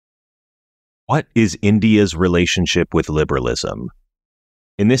What is India's relationship with liberalism?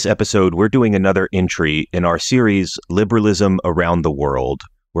 In this episode, we're doing another entry in our series, Liberalism Around the World,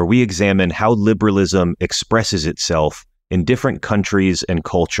 where we examine how liberalism expresses itself in different countries and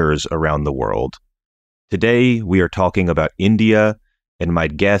cultures around the world. Today, we are talking about India, and my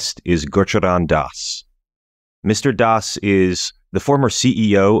guest is Gurcharan Das. Mr. Das is the former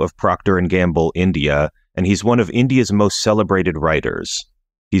CEO of Procter & Gamble India, and he's one of India's most celebrated writers.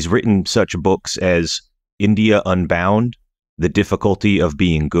 He's written such books as India Unbound, The Difficulty of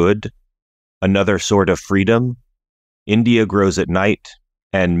Being Good, Another Sort of Freedom, India Grows at Night,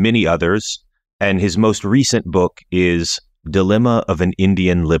 and many others. And his most recent book is Dilemma of an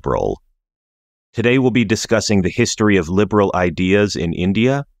Indian Liberal. Today we'll be discussing the history of liberal ideas in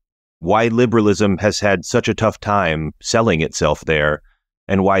India, why liberalism has had such a tough time selling itself there,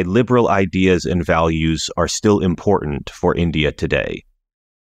 and why liberal ideas and values are still important for India today.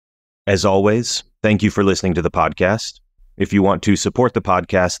 As always, thank you for listening to the podcast. If you want to support the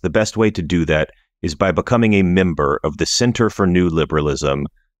podcast, the best way to do that is by becoming a member of the Center for New Liberalism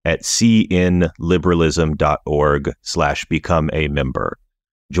at cnliberalism.org/become a member.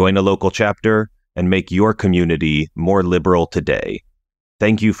 Join a local chapter and make your community more liberal today.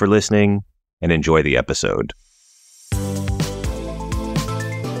 Thank you for listening and enjoy the episode.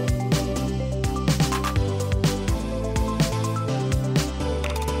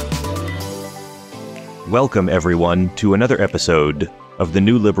 Welcome, everyone, to another episode of the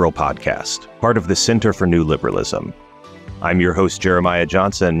New Liberal Podcast, part of the Center for New Liberalism. I'm your host, Jeremiah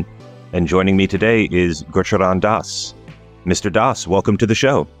Johnson, and joining me today is Gurcharan Das. Mr. Das, welcome to the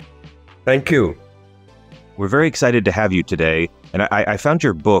show. Thank you. We're very excited to have you today, and I found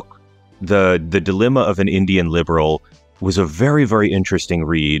your book, The Dilemma of an Indian Liberal, was a very, very interesting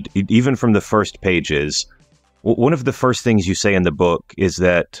read, even from the first pages. One of the first things you say in the book is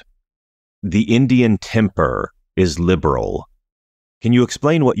that the Indian temper is liberal. Can you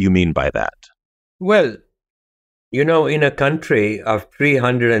explain what you mean by that? Well, in a country of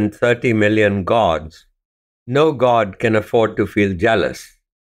 330 million gods, no god can afford to feel jealous.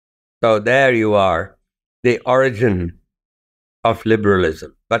 So there you are, the origin of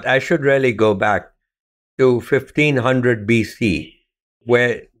liberalism. But I should really go back to 1500 BC,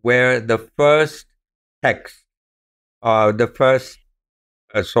 where the first text, I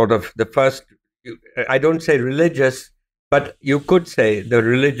don't say religious, but you could say the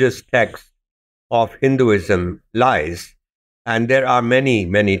religious text of Hinduism lies. And there are many,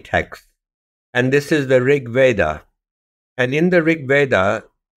 many texts. And this is the Rig Veda. And in the Rig Veda,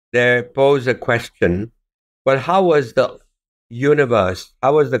 they pose a question, well, how was the universe,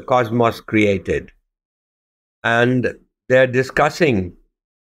 how was the cosmos created? And they're discussing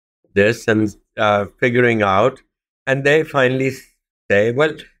this and figuring out, and they finally say,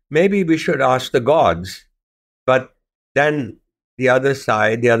 well, maybe we should ask the gods. But then the other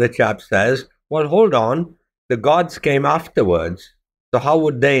side, the other chap says, well, hold on, the gods came afterwards, so how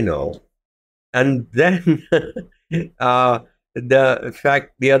would they know? And then the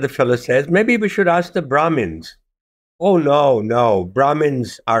other fellow says, maybe we should ask the Brahmins. Oh, no,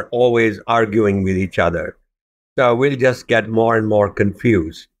 Brahmins are always arguing with each other. So we'll just get more and more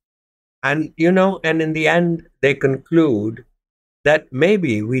confused. And, and in the end, they conclude that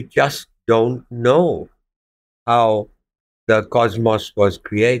maybe we just don't know how the cosmos was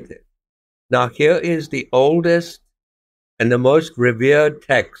created. Now, here is the oldest and the most revered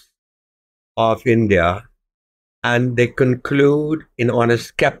text of India, and they conclude on a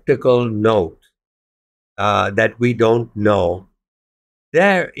skeptical note that we don't know.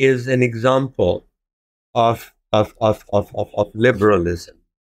 There is an example of liberalism.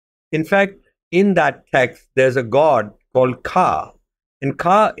 In fact, in that text, there's a god called Ka. And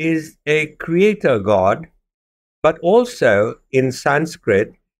Ka is a creator god, but also in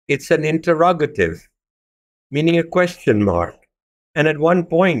Sanskrit, it's an interrogative, meaning a question mark. And at one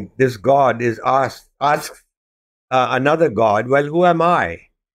point, this god is asks another god, well, who am I?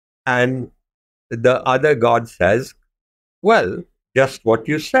 And the other god says, well, just what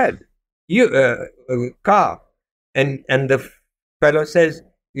you said, Ka. And the fellow says,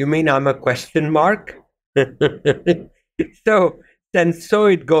 you mean I'm a question mark? So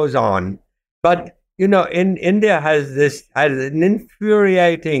it goes on. But, in India has an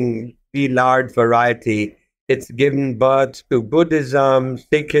infuriatingly large variety. It's given birth to Buddhism,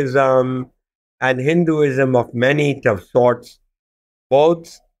 Sikhism, and Hinduism of many sorts,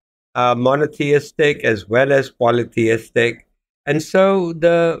 both monotheistic as well as polytheistic. And so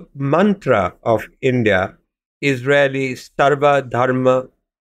the mantra of India is really Sarva Dharma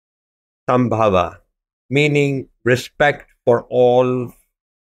Sambhava, meaning respect for all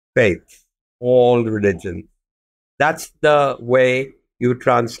faiths, all religions. That's the way you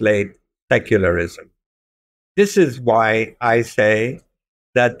translate secularism. This is why I say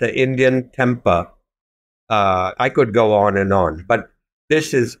that the Indian temper, I could go on, but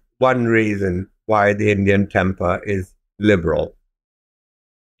this is one reason why the Indian temper is liberal.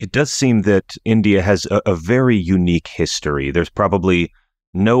 It does seem that India has a very unique history. There's probably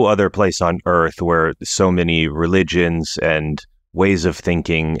no other place on earth where so many religions and ways of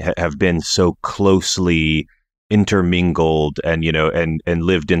thinking have been so closely intermingled and, and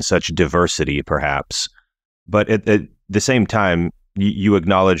lived in such diversity, perhaps. But at the same time, you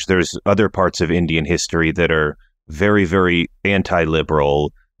acknowledge there's other parts of Indian history that are very, very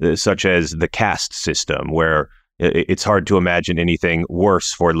anti-liberal, such as the caste system, where it's hard to imagine anything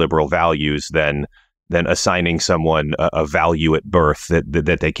worse for liberal values than assigning someone a value at birth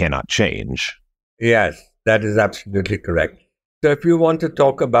that they cannot change. Yes, that is absolutely correct. So if you want to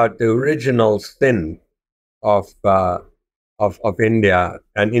talk about the original sin of India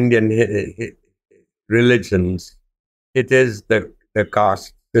and Indian religions, it is the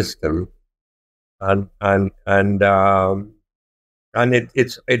caste system, and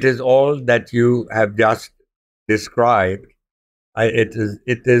it is all that you have just described. It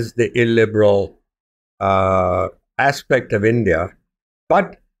is the illiberal aspect of India,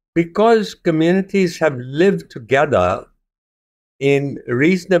 but because communities have lived together in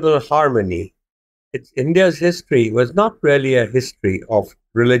reasonable harmony, India's history was not really a history of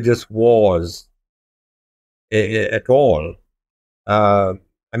religious wars at all. I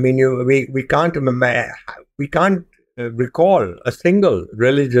mean, we can't recall a single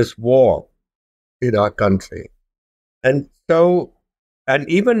religious war in our country, and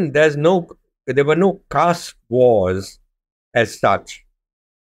even there were no caste wars as such.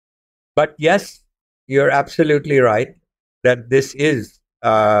 But yes, you're absolutely right that this is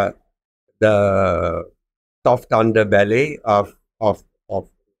the soft underbelly of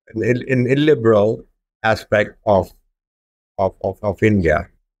an illiberal aspect of India.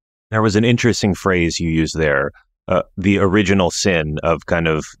 There was an interesting phrase you used there, the original sin of kind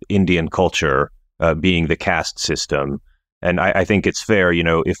of Indian culture being the caste system. And I think it's fair,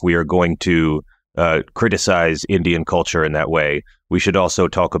 if we are going to criticize Indian culture in that way, we should also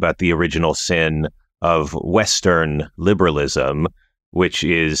talk about the original sin of Western liberalism, which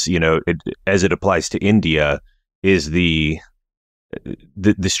is, as it applies to India, is the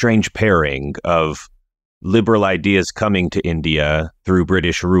strange pairing of liberal ideas coming to India through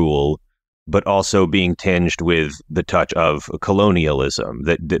British rule, but also being tinged with the touch of colonialism.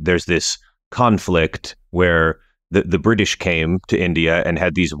 That there's this conflict where the British came to India and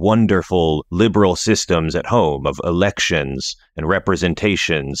had these wonderful liberal systems at home of elections and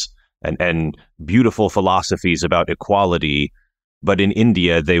representations and beautiful philosophies about equality. But in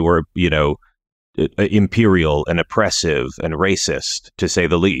India, they were, imperial and oppressive and racist, to say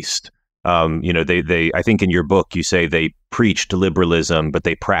the least. They I think in your book you say they preached liberalism, but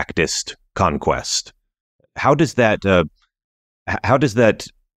they practiced conquest. How does that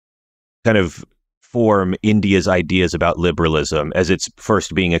kind of form India's ideas about liberalism as it's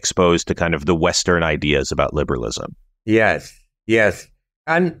first being exposed to kind of the Western ideas about liberalism? Yes,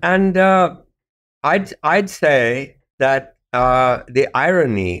 and I'd say that the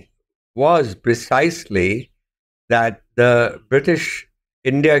irony was precisely that the British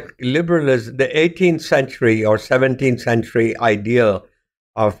India liberalism, the 18th century or 17th century ideal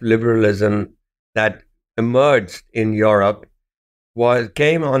of liberalism that emerged in Europe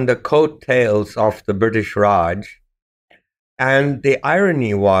came on the coattails of the British Raj. And the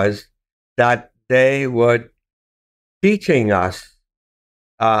irony was that they were teaching us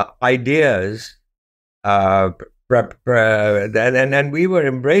ideas, and we were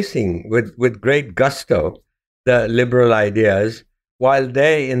embracing with great gusto the liberal ideas, while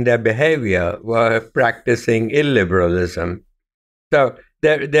they, in their behavior, were practicing illiberalism. So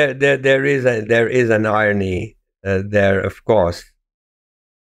there is an irony there, of course.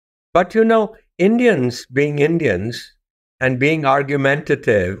 But Indians being Indians and being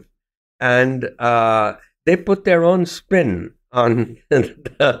argumentative, and they put their own spin on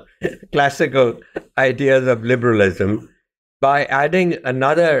the classical ideas of liberalism by adding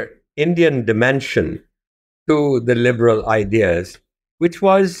another Indian dimension to the liberal ideas, which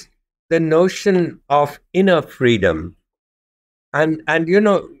was the notion of inner freedom. And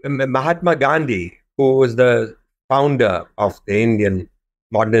Mahatma Gandhi, who was the founder of the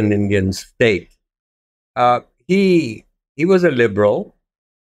modern Indian state, he was a liberal,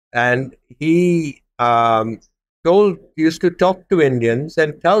 and he used to talk to Indians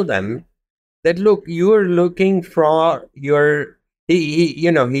and tell them that, look, you are looking for your. He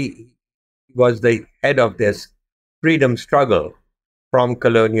was the head of this freedom struggle from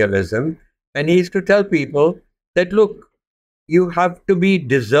colonialism. And he used to tell people that, look, you have to be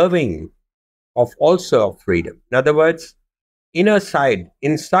deserving of also of freedom. In other words,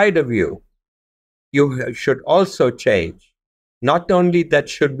 inside of you, you should also change. Not only that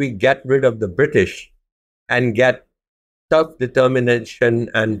should we get rid of the British and get self-determination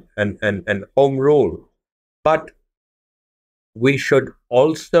and home rule, but we should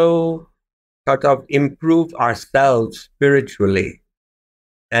also sort of improve ourselves spiritually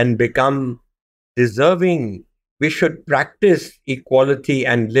and become deserving. We should practice equality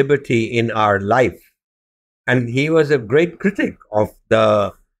and liberty in our life. And he was a great critic of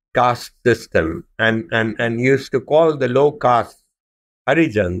the caste system and used to call the low caste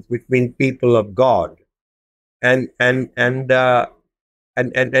Harijans, which means people of God. And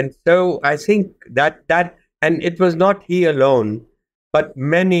so I think that and it was not he alone, but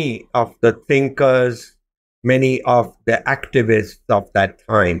many of the thinkers, many of the activists of that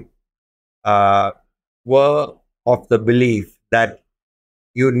time were of the belief that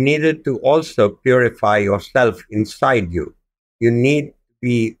you needed to also purify yourself inside you. You need to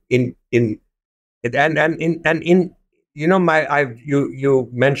be in you know, you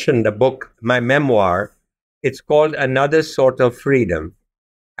mentioned the book, my memoir. It's called Another Sort of Freedom,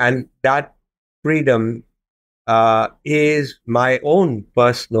 and that freedom is my own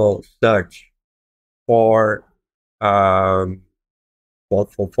personal search for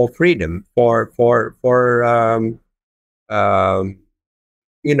freedom,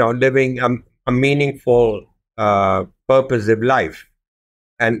 living a meaningful, purposive life,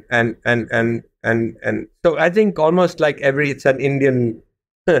 and so I think almost like it's an Indian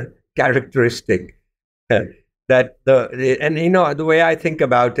characteristic that the way I think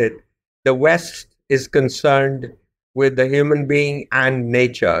about it, the West is concerned with the human being and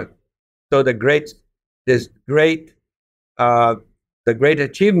nature. So the great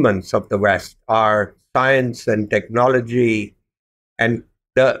achievements of the West are science and technology, and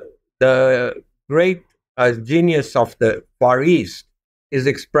the great genius of the Far East is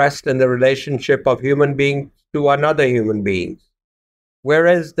expressed in the relationship of human beings to another human beings,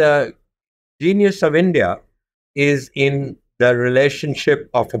 whereas the genius of India is in the relationship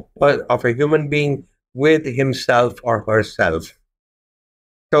of a human being with himself or herself.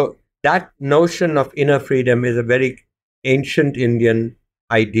 So that notion of inner freedom is a very ancient Indian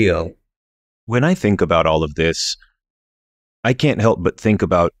ideal. When I think about all of this, I can't help but think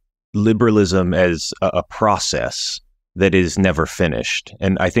about liberalism as a process that is never finished.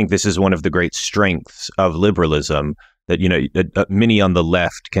 And I think this is one of the great strengths of liberalism, that, many on the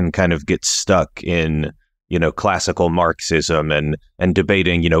left can kind of get stuck in, classical Marxism and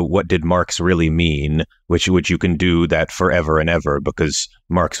debating, what did Marx really mean, which you can do that forever and ever because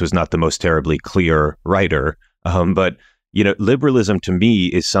Marx was not the most terribly clear writer. But liberalism to me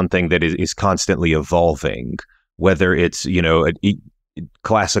is something that is constantly evolving, whether it's,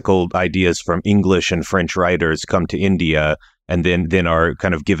 classical ideas from English and French writers come to India and then are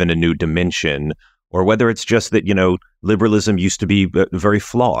kind of given a new dimension, or whether it's just that, liberalism used to be very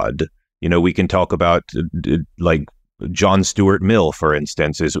flawed. We can talk about like John Stuart Mill, for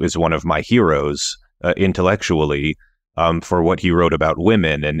instance, is one of my heroes intellectually for what he wrote about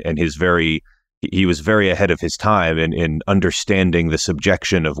women and he was very ahead of his time in understanding the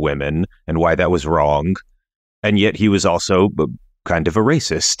subjection of women and why that was wrong. And yet he was also kind of a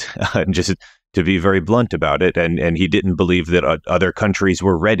racist, just to be very blunt about it. And he didn't believe that other countries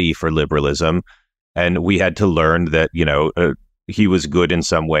were ready for liberalism. And we had to learn that, he was good in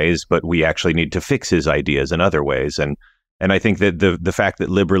some ways, but we actually need to fix his ideas in other ways. And I think that the fact that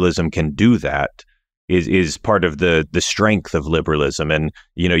liberalism can do that is part of the strength of liberalism. And,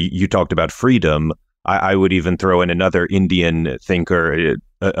 you talked about freedom. I would even throw in another Indian thinker,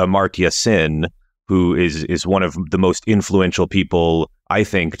 Amartya Sen, who is one of the most influential people, I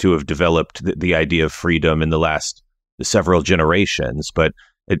think, to have developed the idea of freedom in the last several generations. But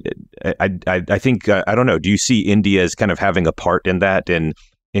I think, I don't know, do you see India as kind of having a part in that, in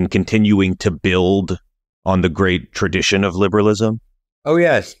continuing to build on the great tradition of liberalism? Oh,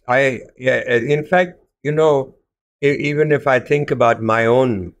 yes. In fact, even if I think about my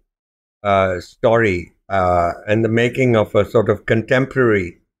own story and the making of a sort of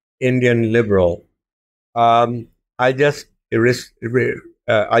contemporary Indian liberal, I'll just recite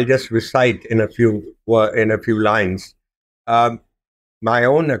in a few lines my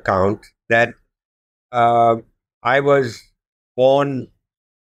own account that I was born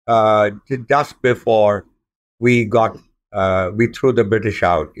just before we threw the British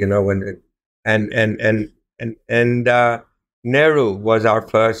out. And Nehru was our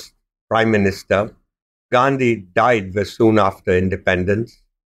first prime minister. Gandhi died soon after independence,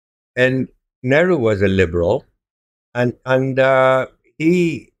 and Nehru was a liberal, and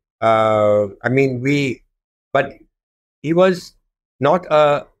he, I mean, but he was not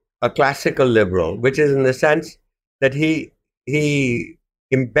a classical liberal, which is in the sense that he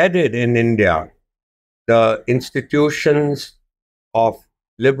embedded in India the institutions of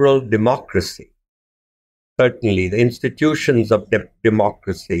liberal democracy. Certainly, the institutions of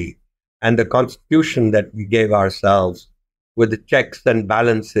democracy and the constitution that we gave ourselves with the checks and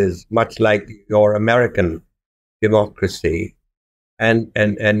balances, much like your American democracy.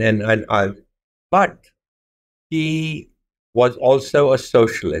 But he was also a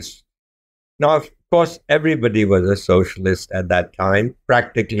socialist. Now, of course, everybody was a socialist at that time,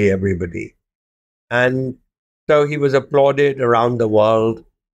 practically everybody. And so he was applauded around the world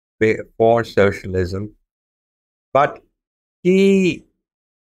for socialism. But the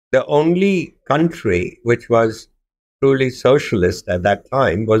only country which was truly socialist at that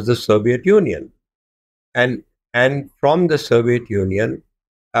time was the Soviet Union. And from the Soviet Union,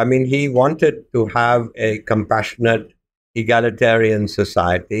 I mean, he wanted to have a compassionate, egalitarian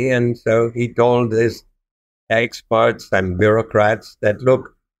society. And so he told his experts and bureaucrats that,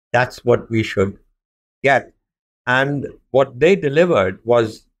 look, that's what we should get. And what they delivered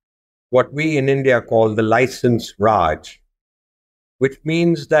was what we in India call the license Raj, which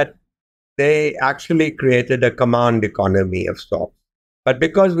means that they actually created a command economy of sorts. But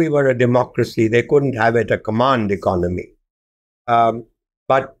because we were a democracy, they couldn't have it a command economy.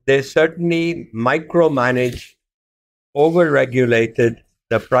 But they certainly micromanaged, overregulated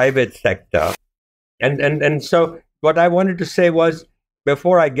the private sector. And so what I wanted to say was,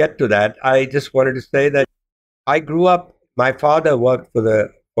 before I get to that, I just wanted to say that I grew up, my father worked for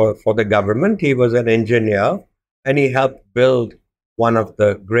the government. He was an engineer, and he helped build one of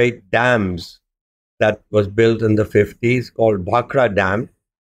the great dams that was built in the 50s called Bhakra Dam.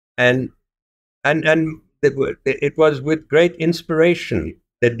 And it was with great inspiration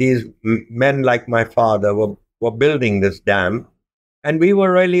that these men like my father were building this dam. And we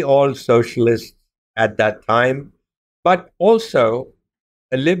were really all socialists at that time, but also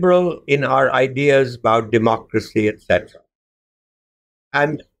a liberal in our ideas about democracy, etc.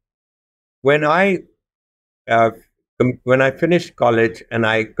 And when I finished college and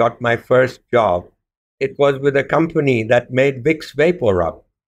I got my first job, it was with a company that made Vicks Vapor Rub.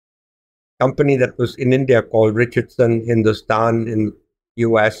 Company that was in India called Richardson, Hindustan, in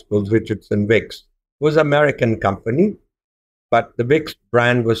US was Richardson Vicks. It was an American company, but the Vicks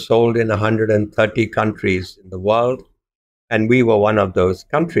brand was sold in 130 countries in the world, and we were one of those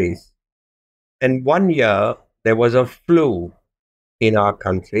countries. And one year, there was a flu in our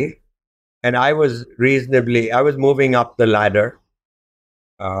country, and I was moving up the ladder.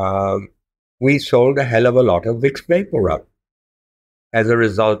 We sold a hell of a lot of Vicks Vapor Rub as a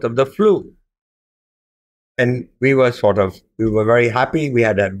result of the flu. And we were very happy. We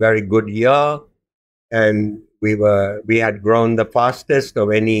had a very good year, and we had grown the fastest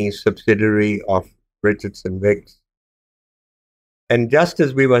of any subsidiary of Richardson Vicks. And just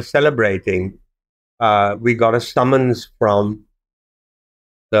as we were celebrating, we got a summons from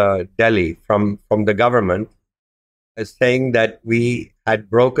the Delhi, from the government, saying that we had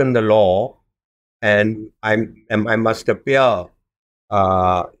broken the law, and I must appear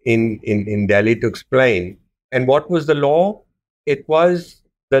in Delhi to explain. And what was the law? It was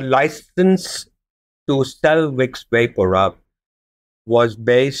the license to sell Vicks Vapor Rub was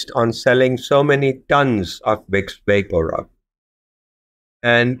based on selling so many tons of Vicks Vapor Rub.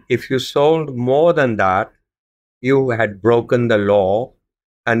 And if you sold more than that, you had broken the law,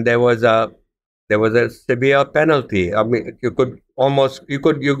 and there was a severe penalty. I mean, you could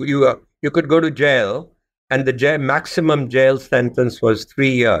go to jail, and the maximum jail sentence was 3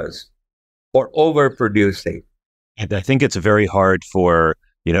 years for overproducing. And I think it's very hard for,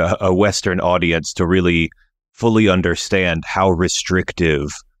 a Western audience to really fully understand how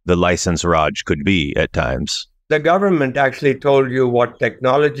restrictive the license Raj could be at times. The government actually told you what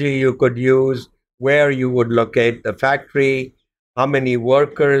technology you could use, where you would locate the factory, how many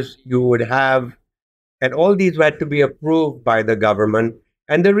workers you would have, and all these had to be approved by the government.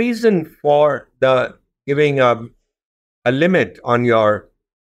 And the reason for the giving a limit on your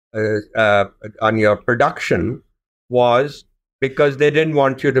production was because they didn't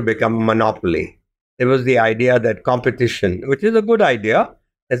want you to become a monopoly. It was the idea that competition, which is a good idea,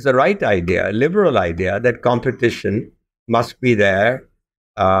 it's the right idea, a liberal idea, that competition must be there,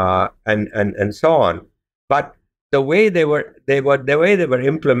 and so on. But the way they were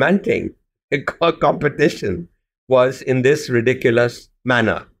implementing competition was in this ridiculous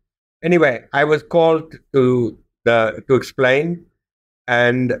manner. Anyway, I was called to explain,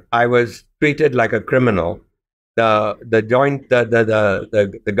 and I was treated like a criminal. The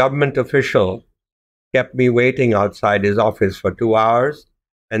government official kept me waiting outside his office for 2 hours,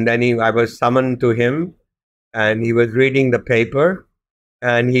 and then I was summoned to him, and he was reading the paper,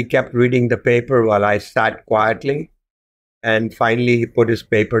 and he kept reading the paper while I sat quietly, and finally he put his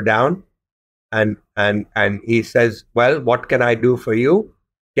paper down, and he says, "Well, what can I do for you?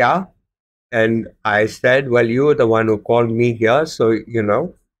 Yeah." And I said, "Well, you were the one who called me here, so you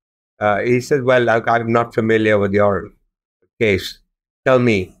know." He said, "Well, I'm not familiar with your case. Tell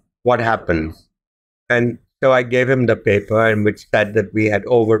me what happened." And so I gave him the paper, and which said that we had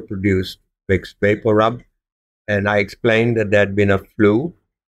overproduced Vicks Vapor Rub, and I explained that there had been a flu,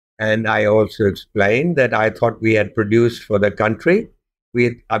 and I also explained that I thought we had produced for the country.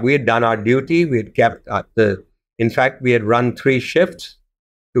 We had done our duty. We had kept in fact, we had run 3 shifts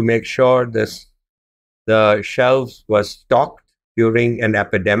to make sure the shelves were stocked during an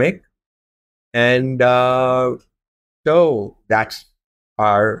epidemic. And so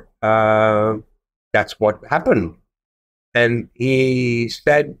our that's what happened. And he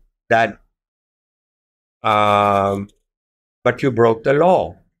said that, but you broke the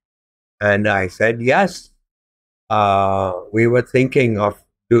law. And I said, yes. We were thinking of,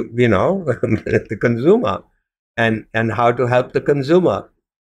 the consumer and how to help the consumer.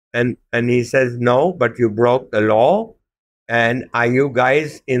 And he says, no, but you broke the law. And are you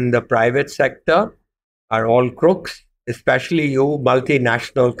guys in the private sector are all crooks, especially you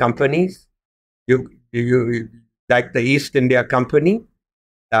multinational companies? You like the East India Company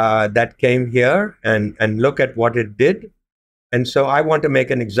that came here and look at what it did. And so I want to make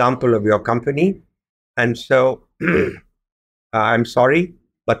an example of your company. And so I'm sorry,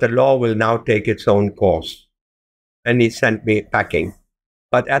 but the law will now take its own course. And he sent me packing.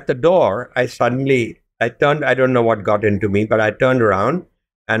 But at the door, I turned, I don't know what got into me, but I turned around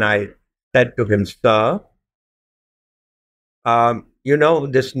and I said to him, sir,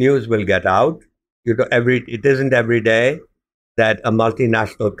 this news will get out. It isn't every day that a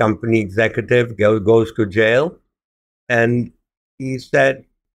multinational company executive goes to jail. And he said,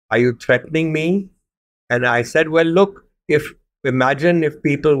 are you threatening me? And I said, well, look, imagine if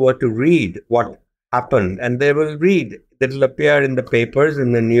people were to read what happened, and they will read, it'll appear in the papers,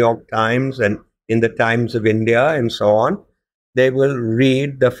 in the New York Times and in the Times of India and so on. They will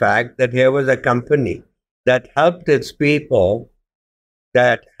read the fact that here was a company that helped its people,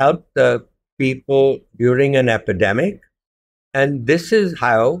 that helped the people during an epidemic. And this is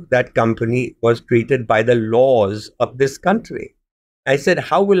how that company was treated by the laws of this country. I said,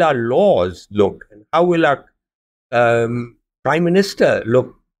 how will our laws look? And how will our prime minister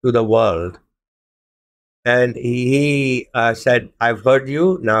look to the world? And he said, I've heard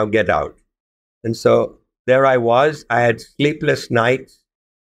you, now get out. And so there I was. I had sleepless nights,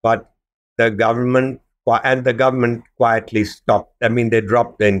 but the government quietly stopped. I mean, they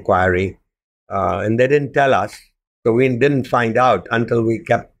dropped the inquiry and they didn't tell us. So we didn't find out until we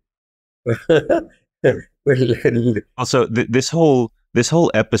kept. Also, this whole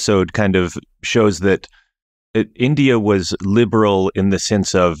episode kind of shows that India was liberal in the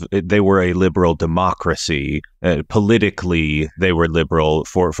sense of they were a liberal democracy. Politically, they were liberal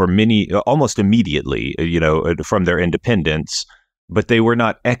for many, almost immediately, from their independence. But they were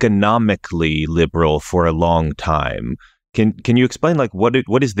not economically liberal for a long time. Can you explain,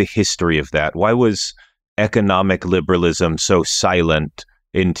 what is the history of that? Why was economic liberalism so silent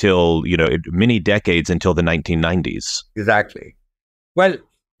until, many decades until the 1990s? Exactly. Well,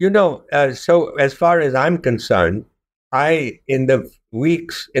 so as far as I'm concerned, in the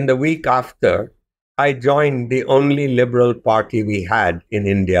week after, I joined the only liberal party we had in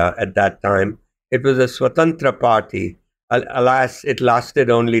India at that time. It was a Swatantra party. Alas, it lasted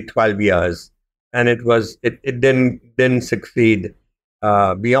only 12 years, and it didn't succeed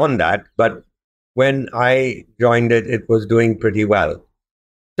beyond that. But when I joined it, it was doing pretty well.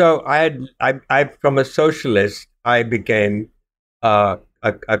 So I from a socialist, I became a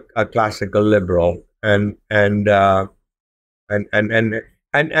classical liberal, and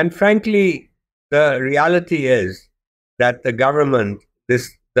frankly, the reality is that the government,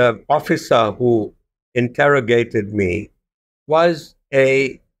 the officer who interrogated me, was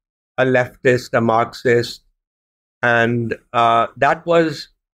a leftist, a Marxist, and that was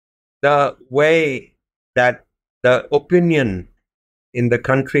the way that the opinion in the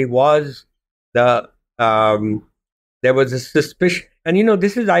country was. There was a suspicion, and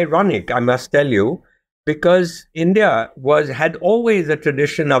this is ironic, I must tell you, because India had always a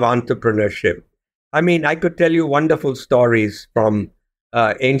tradition of entrepreneurship. I mean, I could tell you wonderful stories from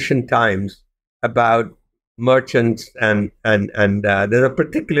ancient times about merchants, and there's a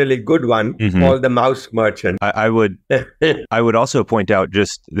particularly good one called the Mouse Merchant. I would also point out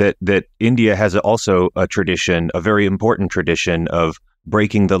just that India has also a tradition, a very important tradition of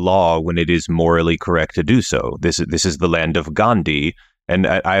breaking the law when it is morally correct to do so. This is the land of Gandhi, and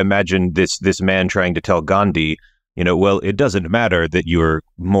I imagine this man trying to tell Gandhi, well, it doesn't matter that you're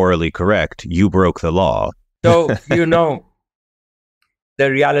morally correct. You broke the law. So, the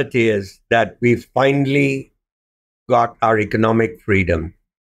reality is that we finally got our economic freedom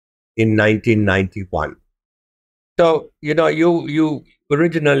in 1991. So, you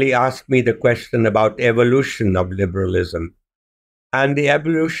originally asked me the question about evolution of liberalism. And the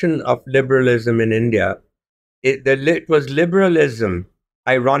evolution of liberalism in India, it was liberalism,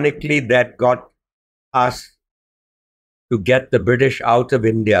 ironically, that got us to get the British out of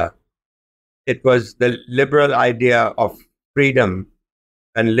India. It was the liberal idea of freedom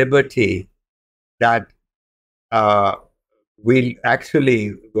and liberty that we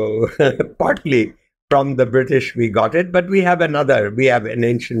actually, partly from the British we got it, but we have an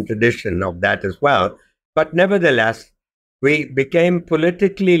ancient tradition of that as well. But nevertheless, we became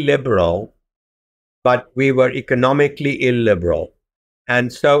politically liberal, but we were economically illiberal.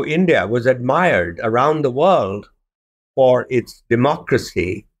 And so India was admired around the world for its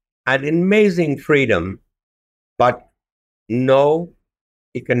democracy and amazing freedom, but no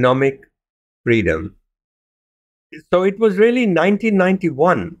economic freedom. So it was really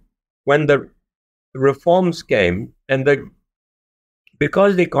 1991 when the reforms came, and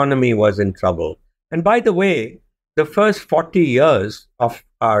because the economy was in trouble. And by the way, the first 40 years of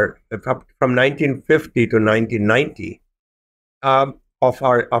from 1950 to 1990 of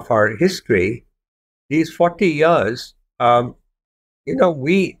our history, these 40 years,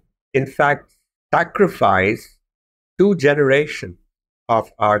 we in fact sacrificed 2 generations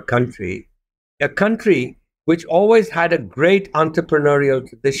of our country, a country which always had a great entrepreneurial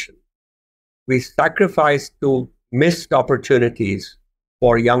tradition. We sacrificed 2 missed opportunities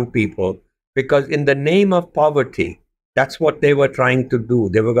for young people because in the name of poverty, that's what they were trying to do.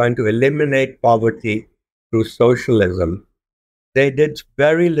 They were going to eliminate poverty through socialism. They did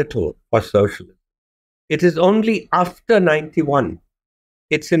very little for socialism. It is only after 91,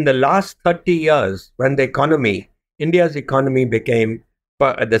 it's in the last 30 years when India's economy became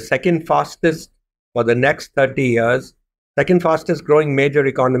the second fastest for the next 30 years, second fastest growing major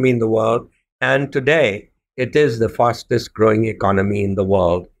economy in the world. And today, it is the fastest growing economy in the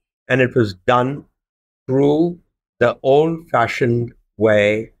world. And it was done through the old-fashioned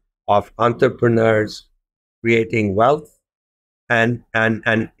way of entrepreneurs creating wealth. And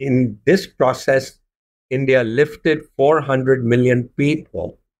in this process, India lifted 400 million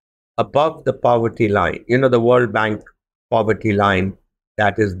people above the poverty line. The World Bank poverty line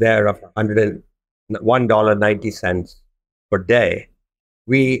that is there of $1.90 per day.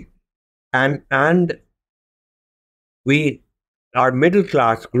 Our middle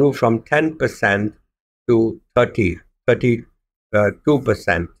class grew from 10% to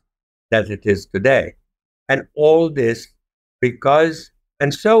 32% that it is today. And all this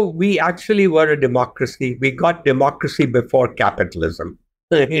and so we actually were a democracy. We got democracy before capitalism.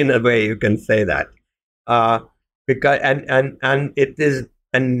 In a way, you can say that.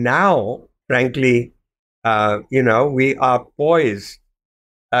 And now, frankly, we are poised.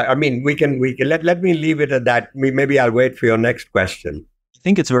 Let me leave it at that. Maybe I'll wait for your next question. I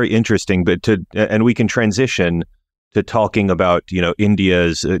think it's very interesting, and we can transition to talking about,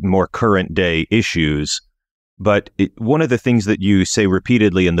 India's more current day issues. But one of the things that you say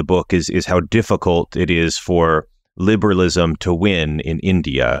repeatedly in the book is how difficult it is for liberalism to win in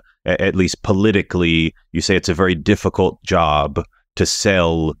India. At least politically, you say it's a very difficult job to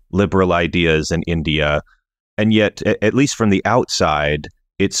sell liberal ideas in India. And yet, at least from the outside,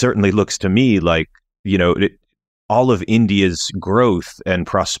 it certainly looks to me like, all of India's growth and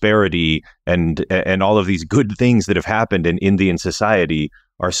prosperity and all of these good things that have happened in Indian society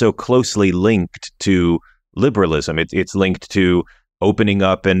are so closely linked to liberalism. It's linked to opening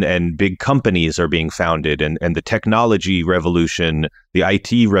up and big companies are being founded and the technology revolution, the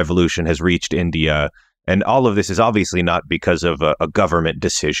IT revolution has reached India. And all of this is obviously not because of a government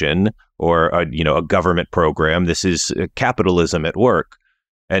decision or a government program. This is capitalism at work.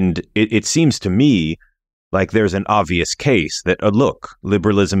 And it seems to me like there's an obvious case that, look,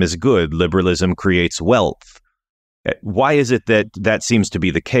 liberalism is good. Liberalism creates wealth. Why is it that seems to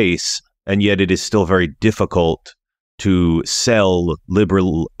be the case, and yet it is still very difficult to sell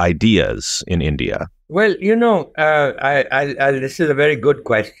liberal ideas in India? Well, this is a very good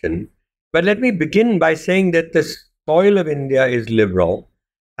question. But let me begin by saying that soil of India is liberal,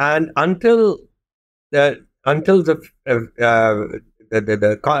 and until the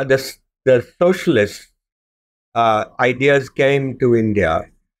socialist ideas came to India,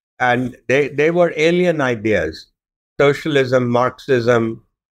 and they were alien ideas. Socialism, Marxism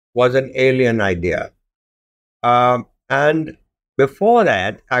was an alien idea. And before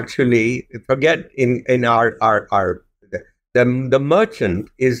that, actually, forget in our the merchant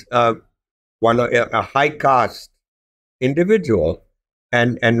is a high caste individual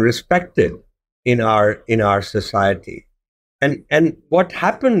and respected in our society. And what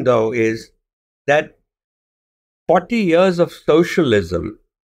happened though is that 40 years of socialism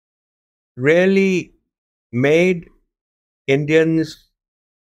really made Indians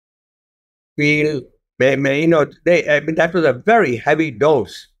feel, I mean, that was a very heavy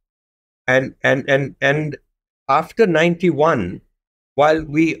dose. And after 91, while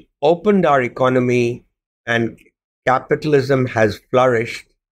we opened our economy and capitalism has flourished,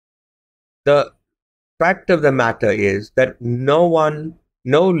 the fact of the matter is that no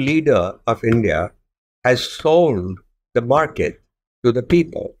leader of India has sold the market to the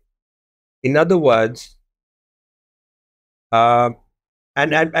people. In other words, and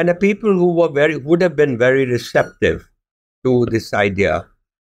the people who would have been very receptive to this idea.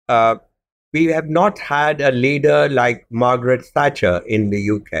 We have not had a leader like Margaret Thatcher in the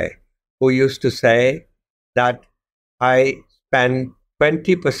UK, who used to say that I spend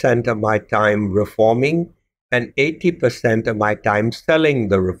 20% of my time reforming and 80% of my time selling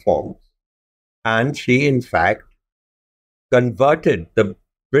the reforms. And she, in fact, converted the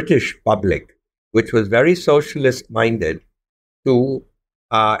British public, which was very socialist minded, to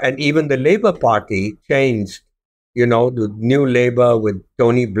and even the Labour Party changed, the new Labour with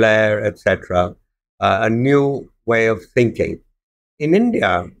Tony Blair, etc., a new way of thinking. In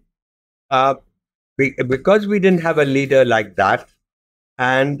India, because we didn't have a leader like that,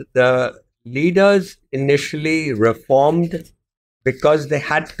 and the leaders initially reformed because they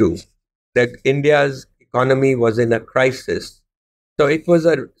had to. India's economy was in a crisis. So it was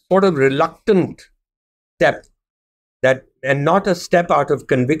a sort of reluctant step, and not a step out of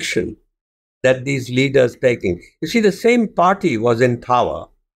conviction, that these leaders taking. You see, the same party was in power,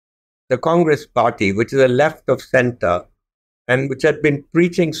 the Congress party, which is a left of center, and which had been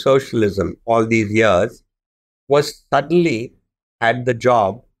preaching socialism all these years, was suddenly had the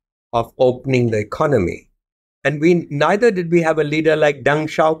job of opening the economy. And neither did we have a leader like Deng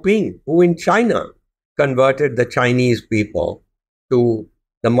Xiaoping, who in China converted the Chinese people to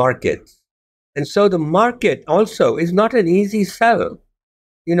the markets. And so the market also is not an easy sell.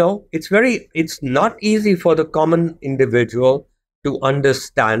 It's not easy for the common individual to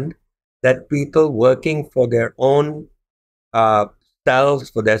understand that people working for their own selves,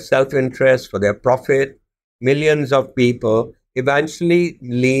 for their self-interest, for their profit, millions of people eventually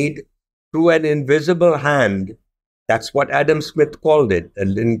lead through an invisible hand. That's what Adam Smith called it.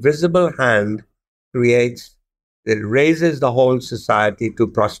 An invisible hand raises the whole society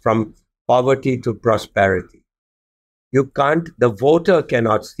from poverty to prosperity. The voter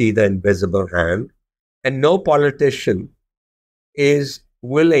cannot see the invisible hand, and no politician is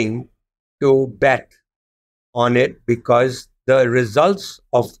willing to bet on it because the results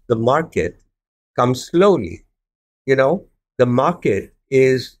of the market come slowly. The market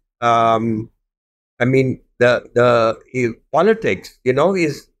is, the politics,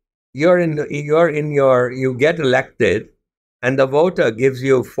 is you get elected, and the voter gives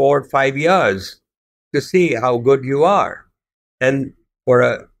you 4 or 5 years to see how good you are. And for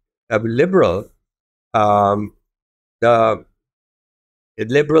a liberal, the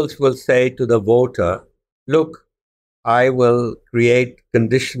liberals will say to the voter, look, I will create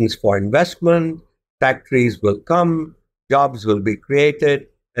conditions for investment, factories will come, jobs will be created,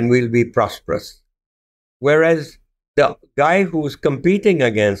 and we'll be prosperous. Whereas the guy who's competing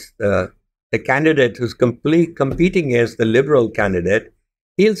against the candidate who's competing against the liberal candidate,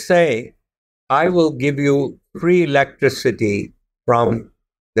 he'll say, I will give you free electricity from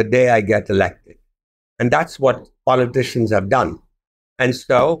the day I get elected. And that's what politicians have done. And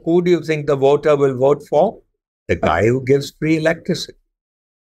so who do you think the voter will vote for? The guy who gives free electricity.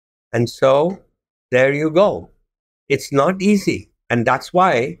 And so there you go. It's not easy. And that's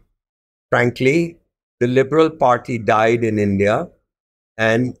why, frankly, the Liberal Party died in India,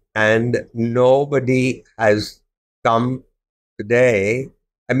 and nobody has come today.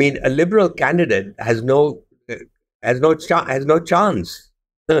 I mean, a liberal candidate has no chance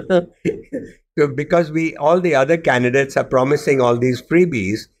because all the other candidates are promising all these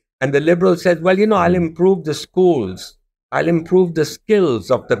freebies, and the liberal says, well, I'll improve the schools, I'll improve the skills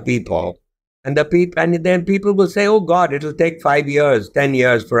of the people, And then people will say, "Oh God, it'll take 5 years, 10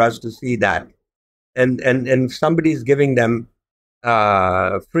 years for us to see that." And somebody's giving them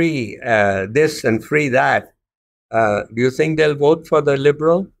free this and free that. Do you think they'll vote for the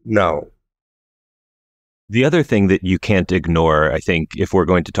liberal? No. The other thing that you can't ignore, I think, if we're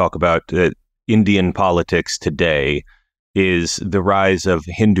going to talk about Indian politics today, is the rise of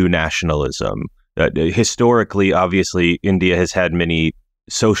Hindu nationalism. Historically, obviously, India has had many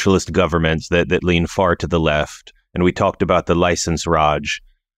socialist governments that lean far to the left, and we talked about the license Raj.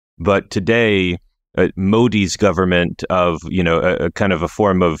 But today, Modi's government of, a kind of a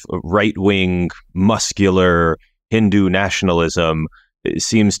form of right-wing, muscular Hindu nationalism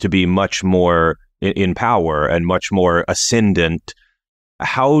seems to be much more in power and much more ascendant.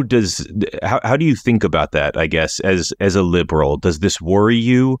 How do you think about that, I guess, as a liberal? Does this worry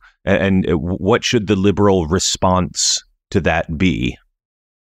you? And what should the liberal response to that be?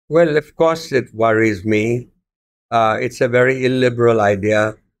 Well, of course, it worries me. It's a very illiberal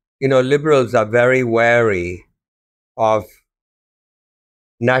idea. Liberals are very wary of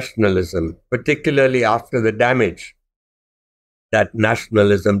nationalism, particularly after the damage that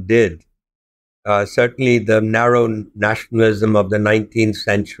nationalism did. Certainly the narrow nationalism of the 19th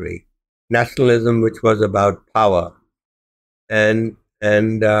century, nationalism which was about power. And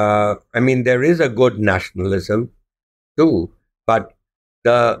I mean, there is a good nationalism too, but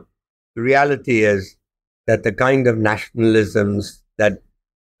the reality is that the kind of nationalisms that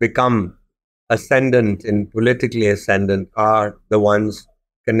become ascendant and politically ascendant are the ones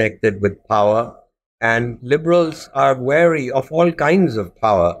connected with power. And liberals are wary of all kinds of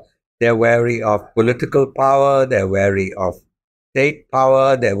power. They're wary of political power, they're wary of state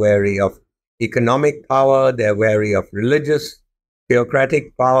power, they're wary of economic power, they're wary of religious,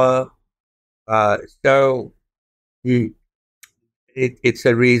 theocratic power. So it's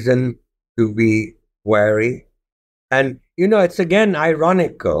a reason to be wary. And, it's again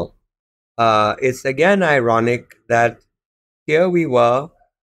ironical. It's again ironic that here we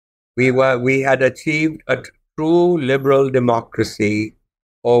had achieved a true liberal democracy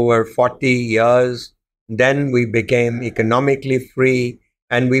over 40 years. Then we became economically free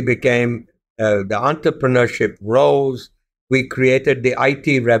and we became, the entrepreneurship rose. We created the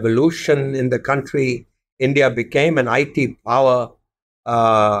IT revolution in the country. India became an IT power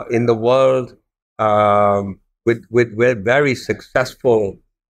in the world, with very successful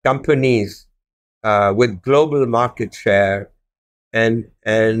companies with global market share, and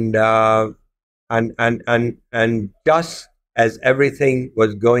just as everything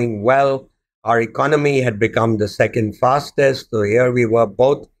was going well, our economy had become the second fastest. So here we were,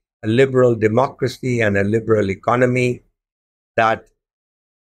 both a liberal democracy and a liberal economy. That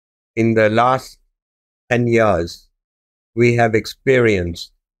in the last 10 years we have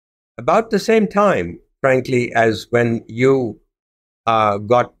experienced about the same time, frankly, as when you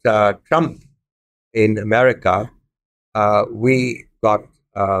got Trump in America, we got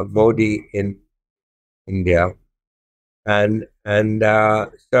Modi in India. And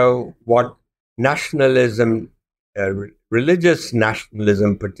so what nationalism, religious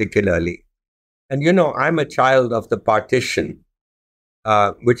nationalism particularly, and I'm a child of the partition,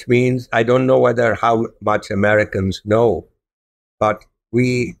 which means I don't know whether how much Americans know, but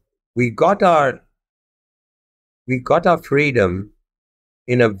we got our freedom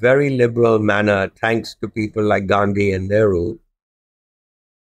in a very liberal manner, thanks to people like Gandhi and Nehru.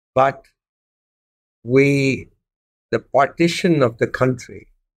 But the partition of the country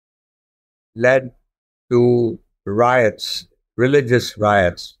led to riots, religious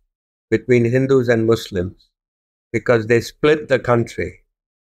riots between Hindus and Muslims, because they split the country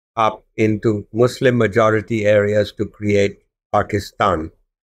up into Muslim majority areas to create Pakistan.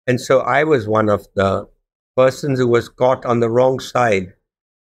 And so I was one of the persons who was caught on the wrong side,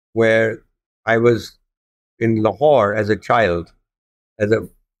 where I was in Lahore as a child, as a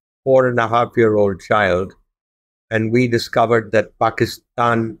 4.5-year-old child, and we discovered that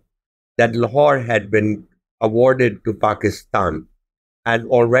that Lahore had been awarded to Pakistan, and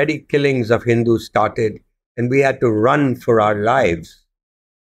already killings of Hindus started, and we had to run for our lives.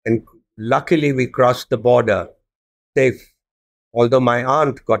 And luckily we crossed the border safe, although my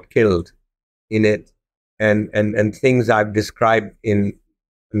aunt got killed in it, and things I've described in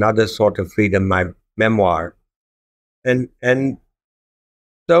another sort of freedom, my memoir. And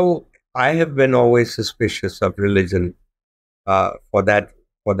so I have been always suspicious of religion for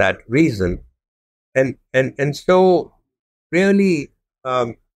that reason. And so really,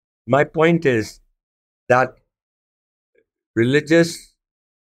 my point is that religious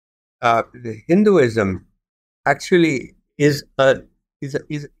Hinduism actually is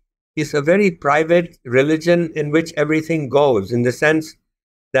is a very private religion in which everything goes, in the sense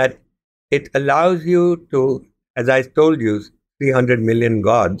that it allows you to, as I told you, 300 million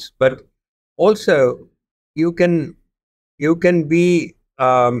gods, but also you can be,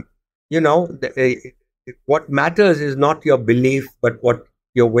 what matters is not your belief, but what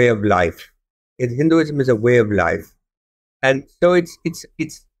your way of life. Hinduism is a way of life, and so it's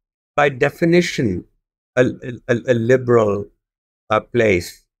by definition a liberal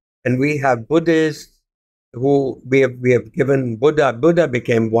place. And we have Buddhists who we have given Buddha. Buddha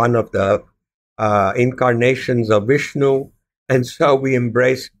became one of the incarnations of Vishnu, and so we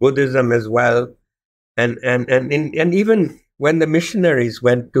embrace Buddhism as well. And even when the missionaries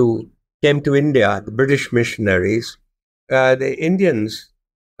came to India, the British missionaries, the Indians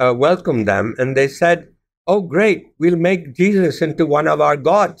welcomed them, and they said, "Oh, great! We'll make Jesus into one of our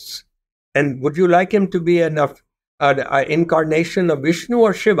gods. And would you like him to be an incarnation of Vishnu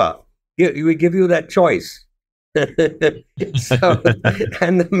or Shiva? We give you that choice." So,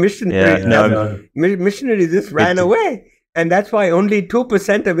 and the missionaries just ran away, and that's why only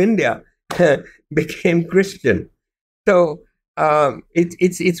 2% of India became Christian. So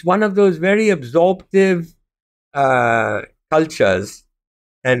it's one of those very absorptive cultures,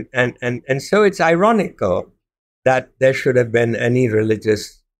 and so it's ironical that there should have been any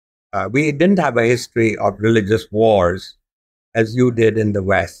religious. We didn't have a history of religious wars as you did in the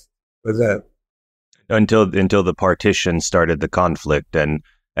West. Until the partition started the conflict, and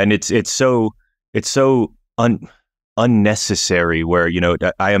it's so unnecessary. Where,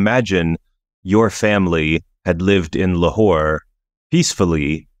 I imagine your family had lived in Lahore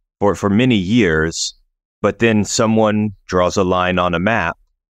peacefully for many years, but then someone draws a line on a map,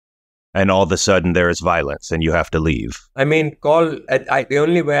 and all of a sudden there is violence, and you have to leave. I mean, the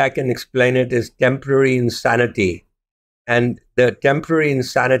only way I can explain it is temporary insanity. And the temporary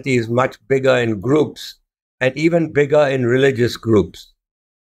insanity is much bigger in groups, and even bigger in religious groups.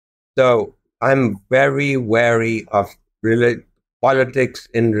 So I'm very wary of politics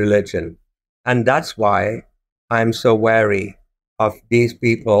in religion. And that's why I'm so wary of these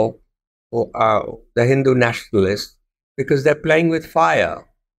people who are the Hindu nationalists, because they're playing with fire.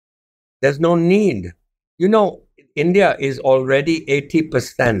 There's no need. India is already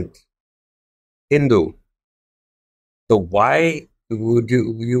 80% Hindu. So why would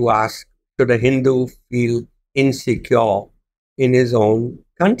you ask, should a Hindu feel insecure in his own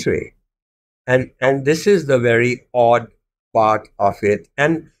country? And this is the very odd part of it.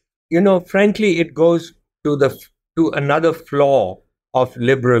 And frankly, it goes to another flaw of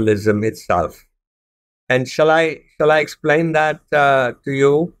liberalism itself. And shall I explain that to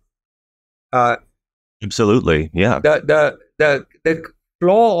you? Absolutely, yeah. The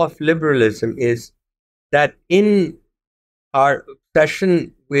flaw of liberalism is that in our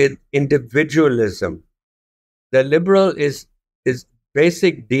obsession with individualism, the liberal is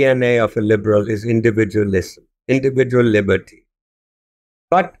basic DNA of a liberal is individualism, individual liberty.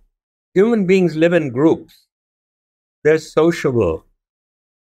 But human beings live in groups. They're sociable.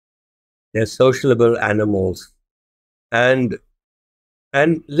 They're sociable animals. And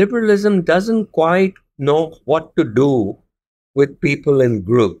liberalism doesn't quite know what to do with people in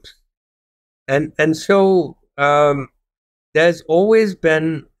groups. And so there's always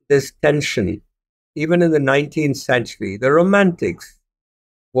been this tension. Even in the 19th century, the Romantics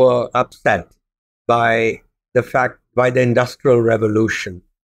were upset by the Industrial Revolution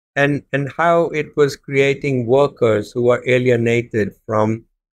and how it was creating workers who were alienated from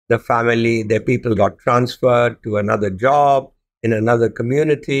the family. Their people got transferred to another job in another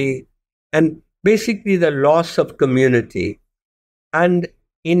community, and basically the loss of community. And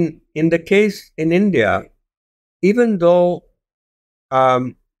in the case in India, even though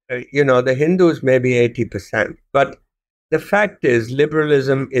the Hindus may be 80%, but the fact is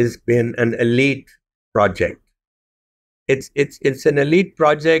liberalism has been an elite project. It's an elite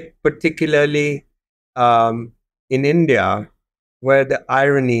project, particularly in India, where the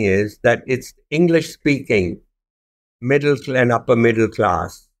irony is that it's English-speaking middle and upper middle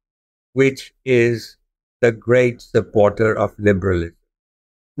class, which is the great supporter of liberalism.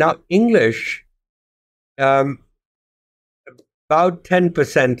 Now, English, about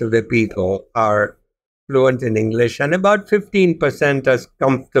 10% of the people are fluent in English, and about 15% are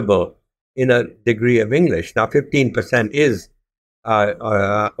comfortable in a degree of English. Now, 15% is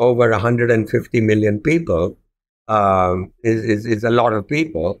over 150 million people, is a lot of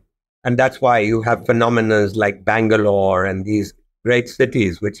people. And that's why you have phenomena like Bangalore and these great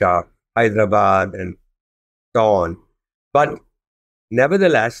cities, which are Hyderabad and so on. But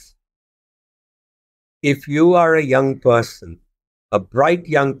nevertheless, if you are a young person a bright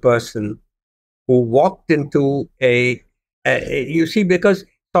young person who walked into you see, because,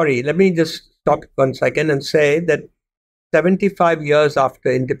 sorry, let me just stop 1 second and say that 75 years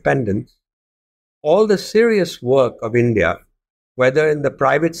after independence, all the serious work of India, whether in the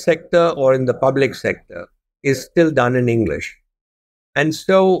private sector or in the public sector, is still done in English. And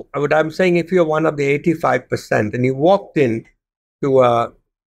so what I'm saying, if you're one of the 85% and you walked in to a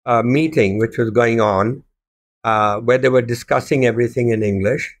meeting which was going on, where they were discussing everything in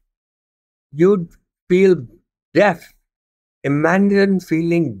English, you'd feel deaf. Imagine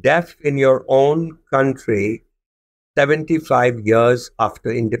feeling deaf in your own country 75 years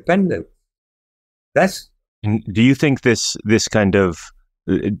after independence. And do you think this kind of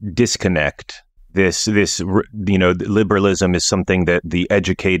disconnect, this liberalism is something that the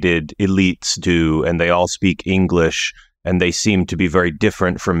educated elites do, and they all speak English, and they seem to be very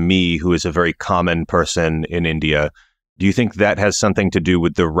different from me, who is a very common person in India? Do you think that has something to do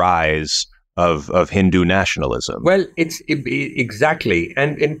with the rise of Hindu nationalism? Well, it's exactly.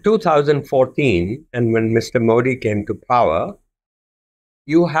 And in 2014, and when Mr. Modi came to power,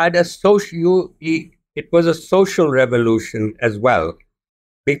 you had it was a social revolution as well,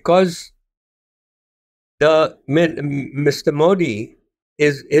 because Mr. Modi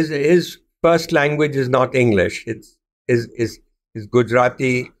his first language is not English. It's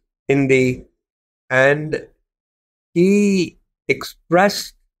Gujarati, Hindi, and he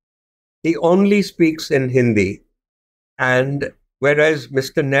only speaks in Hindi, and whereas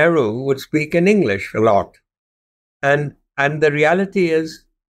Mr. Nehru would speak in English a lot. And the reality is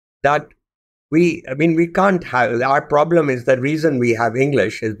that we can't have, our problem is the reason we have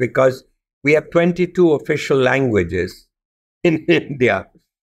English is because we have 22 official languages in India.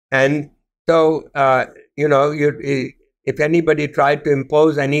 And so, if anybody tried to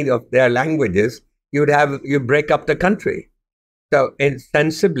impose any of their languages, you break up the country. So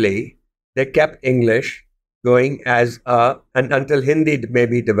insensibly, they kept English going and until Hindi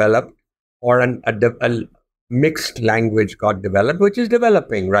maybe developed, or a mixed language got developed, which is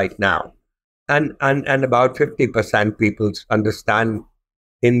developing right now. And about 50% people understand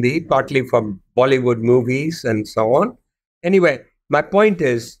Hindi, partly from Bollywood movies and so on. Anyway, my point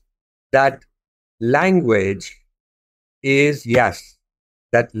is that language is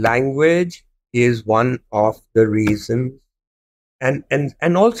one of the reasons,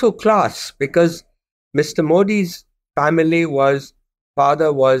 and also class, because Mr. Modi's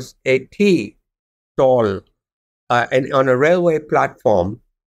father was a tea stall, and on a railway platform.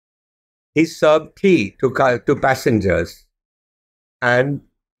 He served tea to passengers, and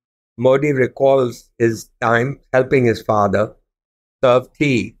Modi recalls his time helping his father serve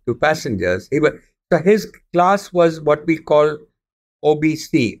tea to passengers. So his class was what we call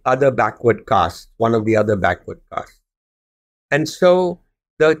OBC, other backward caste, one of the other backward castes. And so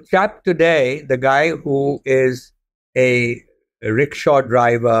the chap today, the guy who is a rickshaw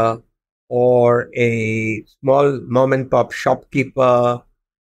driver or a small mom and pop shopkeeper,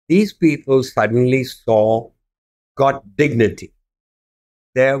 these people suddenly got dignity.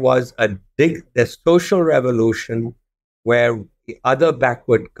 There was a social revolution where the other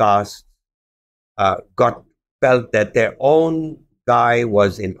backward castes felt that their own guy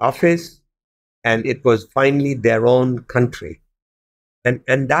was in office, and it was finally their own country.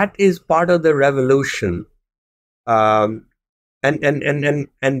 And that is part of the revolution. And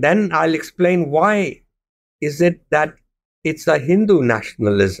then I'll explain why is it that it's a Hindu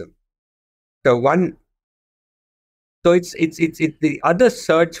nationalism. So it's the other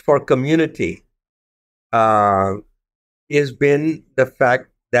search for community has been the fact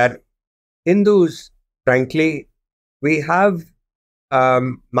that Hindus, frankly, we have.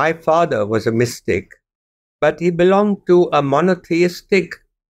 My father was a mystic, but he belonged to a monotheistic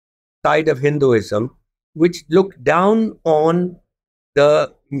side of Hinduism, which looked down on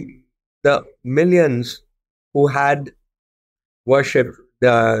the millions who had worshipped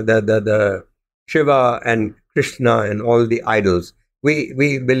the Shiva and Krishna and all the idols.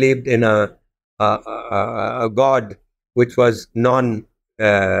 We believed in a god which was but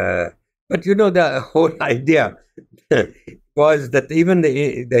the whole idea was that even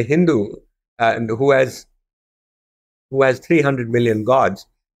the Hindu who has 300 million gods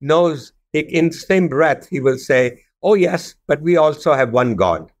knows, in the same breath he will say, oh yes, but we also have one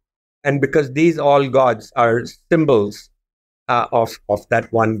God. And because these all gods are symbols of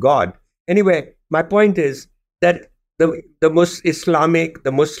that one God. Anyway, my point is that the Islamic,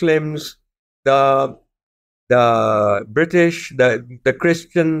 the Muslims, the British, the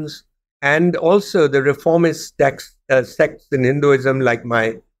Christians, and also the reformist sects in Hinduism, like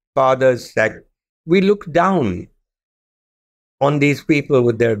my father's sect, we look down on these people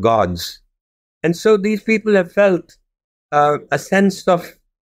with their gods. And so these people have felt a sense of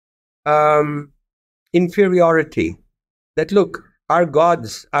inferiority, that look, our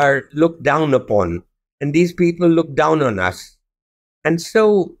gods are looked down upon, and these people look down on us. And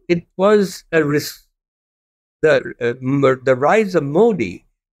so it was the rise of Modi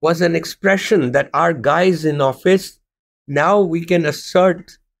was an expression that our guys in office, now we can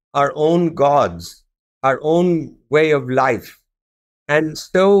assert our own gods, our own way of life. And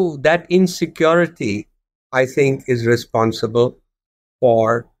so that insecurity, I think, is responsible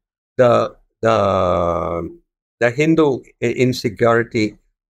for the Hindu insecurity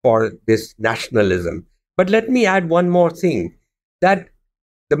for this nationalism. But let me add one more thing, that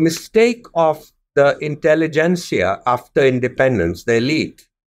the mistake of the intelligentsia after independence, the elite,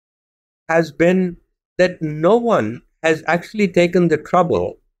 has been that no one has actually taken the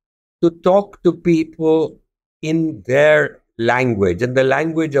trouble to talk to people in their language, in the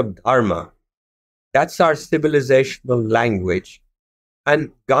language of Dharma. That's our civilizational language.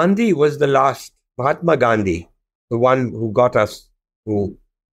 And Gandhi was the last, Mahatma Gandhi, the one who got us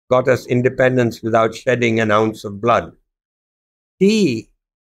independence without shedding an ounce of blood. He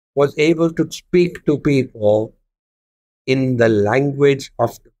was able to speak to people in the language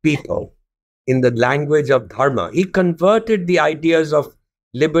of the people, in the language of Dharma. He converted the ideas of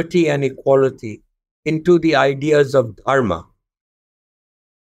liberty and equality into the ideas of Dharma.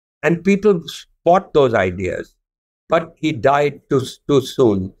 And people fought those ideas, but he died too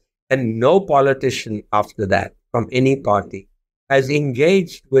soon. And no politician after that from any party has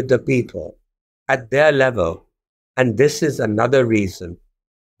engaged with the people at their level. And this is another reason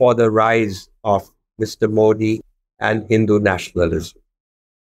for the rise of Mr. Modi and Hindu nationalism.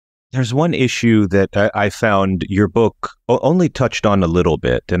 There's one issue that I found your book only touched on a little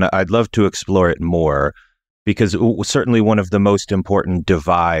bit, and I'd love to explore it more, because certainly one of the most important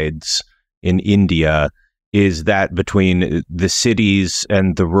divides in India is that between the cities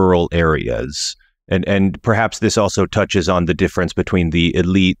and the rural areas. And perhaps this also touches on the difference between the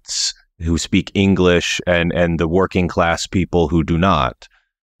elites who speak English and the working class people who do not.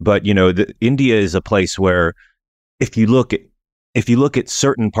 But, you know, India is a place where if you look at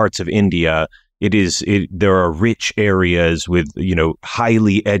certain parts of India, there are rich areas with, you know,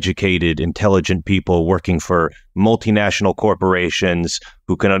 highly educated, intelligent people working for multinational corporations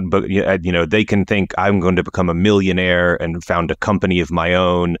who can, you know, they can think, I'm going to become a millionaire and found a company of my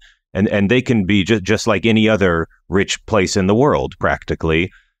own. And they can be just like any other rich place in the world,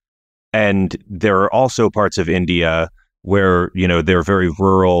 practically. And there are also parts of India where, you know, they're very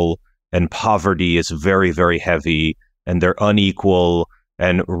rural and poverty is very, very heavy and they're unequal,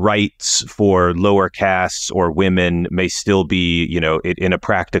 and rights for lower castes or women may still be, you know, in a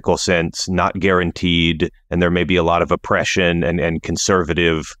practical sense, not guaranteed. And there may be a lot of oppression and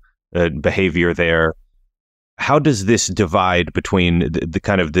conservative behavior there. How does this divide between the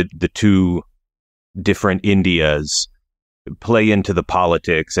kind of the two different Indias play into the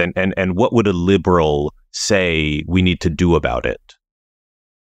politics, and what would a liberal say we need to do about it?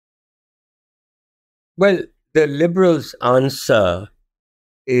 Well, the liberals' answer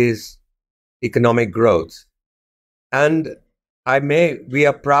is economic growth. And we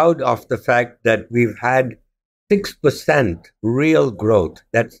are proud of the fact that we've had 6% real growth,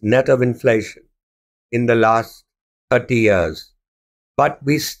 that's net of inflation, in the last 30 years. But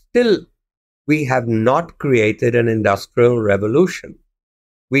we have not created an industrial revolution.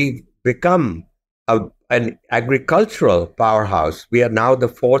 We've become an agricultural powerhouse. We are now the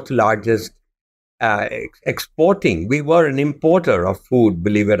fourth largest exporting. We were an importer of food,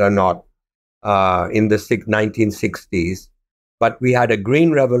 believe it or not, in the 1960s. But we had a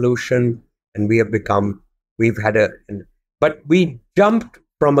green revolution, and but we jumped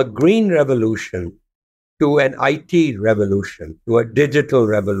from a green revolution to an IT revolution, to a digital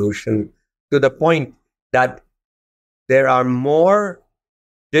revolution, to the point that there are more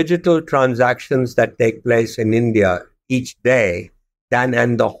digital transactions that take place in India each day than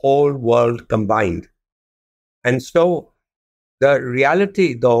in the whole world combined. And so the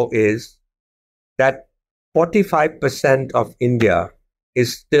reality, though, is that 45% of India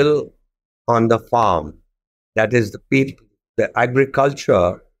is still on the farm. That is, the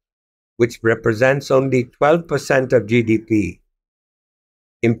agriculture, which represents only 12% of GDP,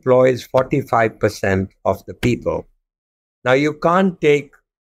 employs 45% of the people. Now, you can't take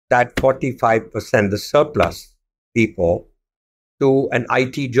that 45%, the surplus people, to an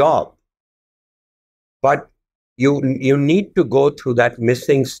IT job. But you need to go through that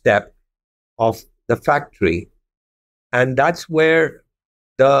missing step of the factory. And that's where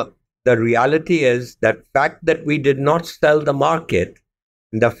the the reality is that fact that we did not sell the market,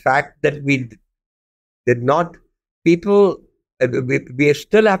 the fact that we did not, we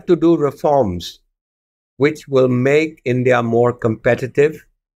still have to do reforms which will make India more competitive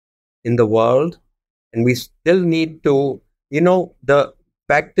in the world. And we still need to, the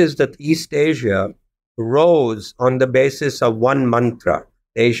fact is that East Asia rose on the basis of one mantra,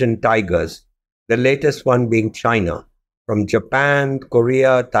 Asian tigers, the latest one being China. From Japan,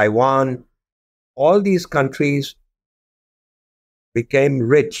 Korea, Taiwan, all these countries became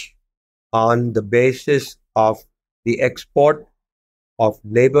rich on the basis of the export of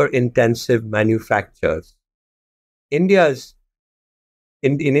labor-intensive manufacturers. In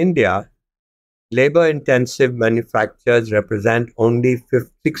India, labor-intensive manufacturers represent only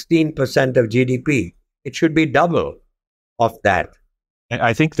 16% of GDP. It should be double of that.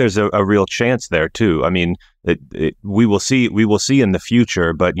 I think there's a real chance there too. I mean, we will see in the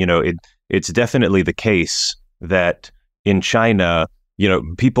future, but it's definitely the case that in China,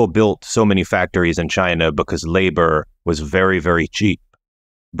 people built so many factories in China because labor was very, very cheap.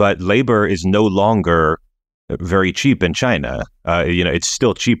 But labor is no longer very cheap in China. It's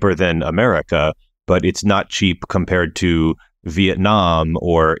still cheaper than America, but it's not cheap compared to Vietnam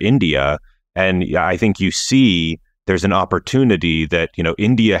or India. And I think you see there's an opportunity that,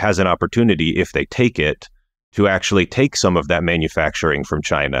 India has an opportunity, if they take it, to actually take some of that manufacturing from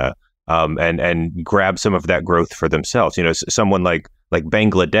China and grab some of that growth for themselves. Someone like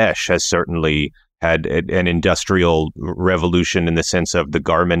Bangladesh has certainly had an industrial revolution in the sense of the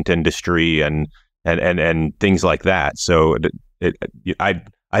garment industry and things like that. So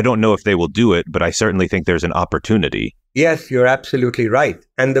I don't know if they will do it, but I certainly think there's an opportunity. Yes, you're absolutely right.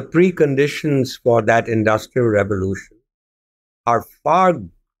 And the preconditions for that industrial revolution are far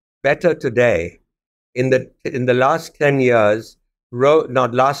better today. In the last 10 years,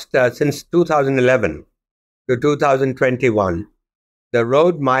 since 2011 to 2021, the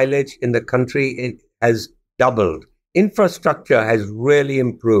road mileage in the country has doubled. Infrastructure has really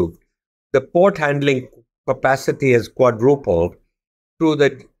improved. The port handling capacity has quadrupled. Through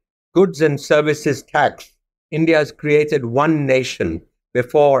the goods and services tax, India has created one nation.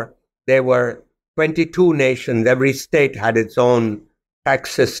 Before, there were 22 nations. Every state had its own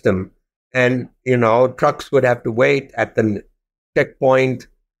tax system. And, trucks would have to wait at the checkpoint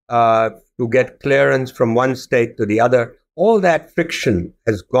to get clearance from one state to the other. All that friction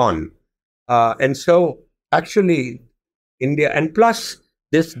has gone. And so, actually, India, and plus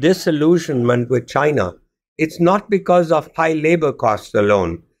this disillusionment with China, it's not because of high labor costs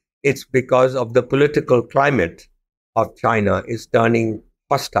alone. It's because of the political climate of China is turning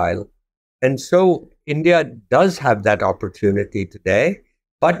hostile. And so India does have that opportunity today,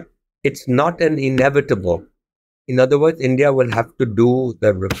 but it's not an inevitable. In other words, India will have to do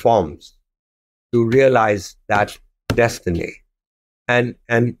the reforms to realize that destiny. And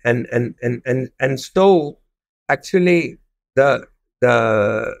so actually the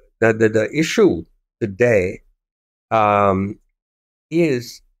issue today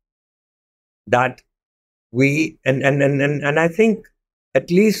is that we and I think at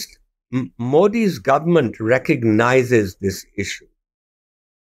least Modi's government recognizes this issue.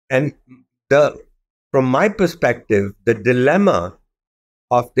 And from my perspective, the dilemma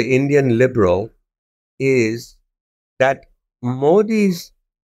of the Indian liberal is that Modi's,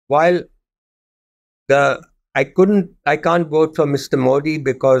 while I can't vote for Mr. Modi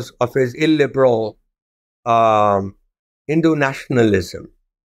because of his illiberal Hindu nationalism,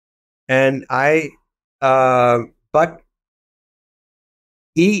 and but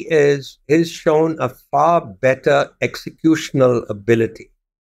he's shown a far better executional ability.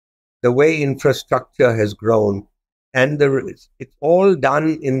 The way infrastructure has grown, and it's all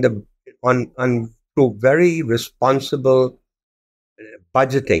done through very responsible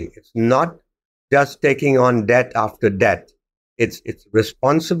budgeting. It's not just taking on debt after debt. It's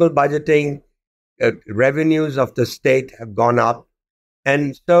responsible budgeting. Revenues of the state have gone up,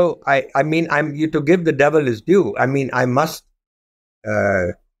 and so to give the devil his due. I mean, I must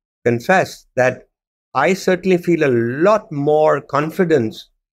confess that I certainly feel a lot more confidence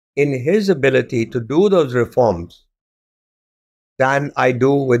in his ability to do those reforms than I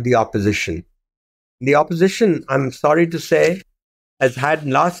do with the opposition. The opposition, I'm sorry to say, has had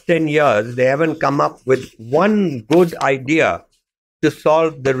last 10 years, they haven't come up with one good idea to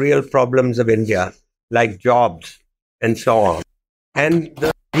solve the real problems of India, like jobs and so on. And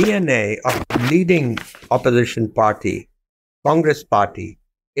the DNA of the leading opposition party, Congress party,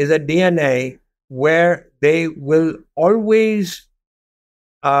 is a DNA where they will always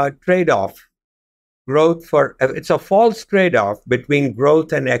trade off growth it's a false trade-off between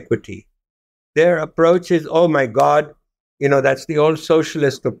growth and equity. Their approach is, oh my God, that's the old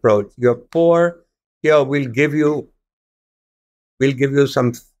socialist approach. You're poor, here we'll give you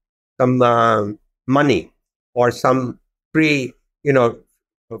some money or some free,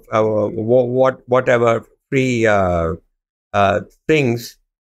 whatever free things.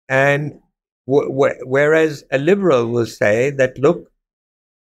 And whereas a liberal will say that, look,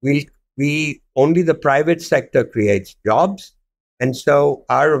 we only the private sector creates jobs, and so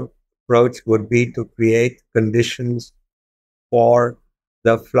our approach would be to create conditions for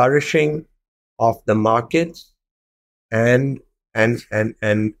the flourishing of the markets and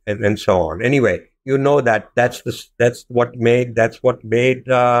so on. Anyway, that's what made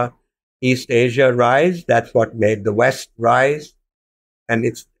East Asia rise. That's what made the West rise, and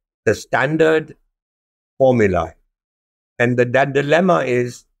it's the standard formula. And that dilemma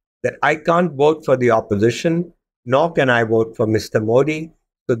is that I can't vote for the opposition, nor can I vote for Mr. Modi.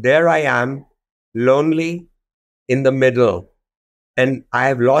 So there I am, lonely in the middle. And I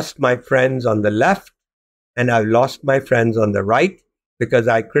have lost my friends on the left, and I've lost my friends on the right, because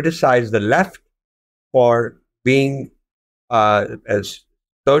I criticize the left for being as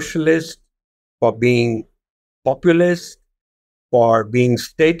socialist, for being populist, for being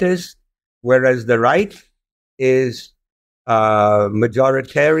statist, whereas the right is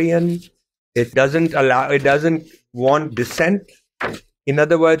majoritarian. It doesn't want dissent. In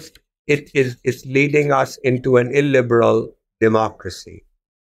other words, it's leading us into an illiberal democracy.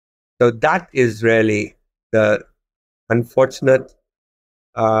 So that is really the unfortunate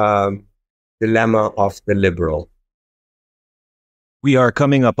dilemma of the liberal. We are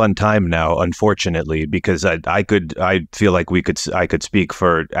coming up on time now, unfortunately, because I feel like I could speak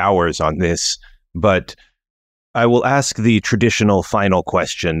for hours on this, but I will ask the traditional final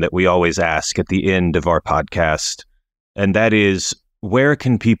question that we always ask at the end of our podcast, and that is, where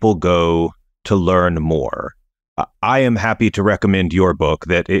can people go to learn more? I am happy to recommend your book,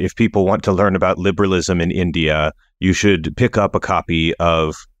 that if people want to learn about liberalism in India, you should pick up a copy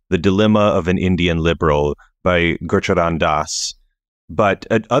of The Dilemma of an Indian Liberal by Gurcharan Das. But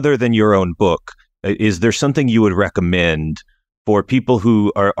other than your own book, is there something you would recommend for people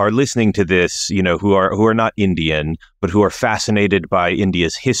who are listening to this, who are not Indian, but who are fascinated by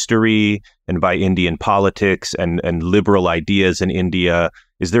India's history and by Indian politics and liberal ideas in India?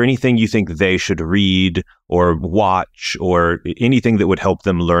 Is there anything you think they should read or watch, or anything that would help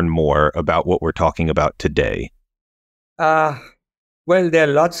them learn more about what we're talking about today? Well, there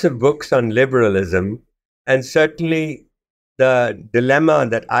are lots of books on liberalism, and certainly the dilemma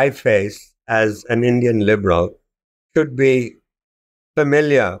that I face as an Indian liberal should be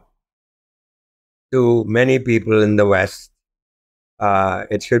familiar to many people in the West.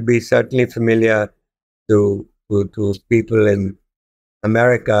 It should be certainly familiar to people in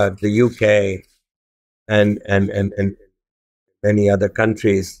America, the UK, and many other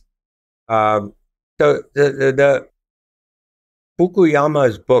countries. So the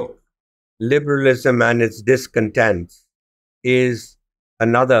Fukuyama's book, Liberalism and Its Discontents, is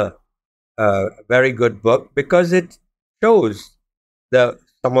another very good book, because it shows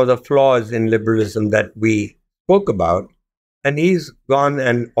some of the flaws in liberalism that we spoke about. And he's gone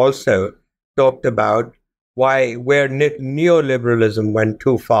and also talked about where neoliberalism went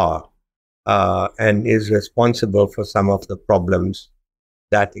too far and is responsible for some of the problems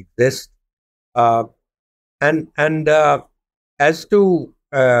that exist. And as to,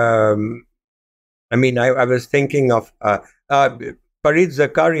 I was thinking of Fareed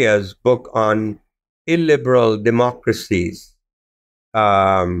Zakaria's book on illiberal democracies.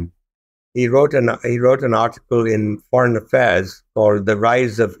 He wrote an article in Foreign Affairs called "The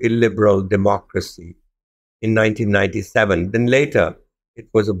Rise of Illiberal Democracy" in 1997. Then later, it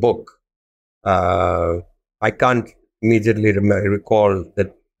was a book. I can't immediately recall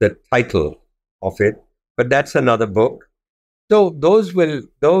the title of it, but that's another book. So those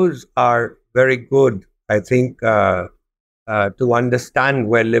are very good, I think, to understand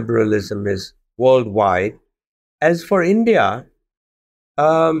where liberalism is worldwide. As for India,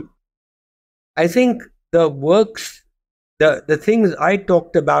 I think the works, the things I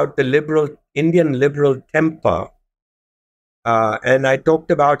talked about, the Indian liberal temper, and I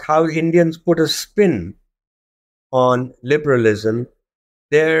talked about how Indians put a spin on liberalism.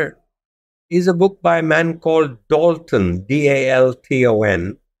 There is a book by a man called Dalton,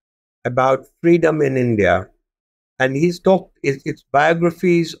 Dalton, about freedom in India. And it's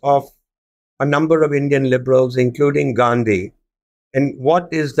biographies of a number of Indian liberals, including Gandhi. And what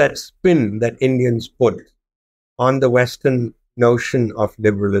is that spin that Indians put on the Western notion of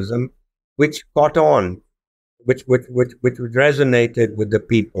liberalism, which caught on, which resonated with the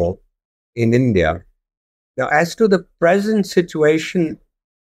people in India. Now, as to the present situation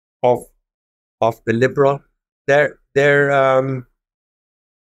of the liberal, I'm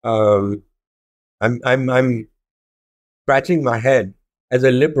scratching my head as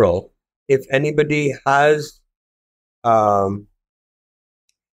a liberal. If anybody has, there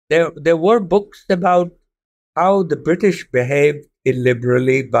were books about how the British behaved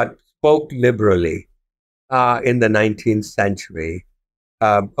illiberally but spoke liberally in the 19th century.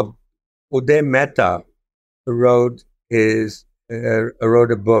 Uday Mehta wrote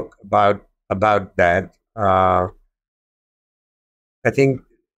a book about that. I think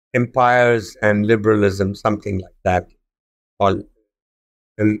Empires and Liberalism, something like that.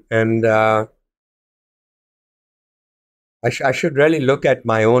 And I should really look at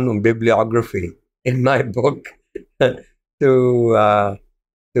my own bibliography in my book to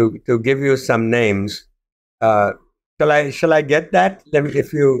give you some names. Shall I get that?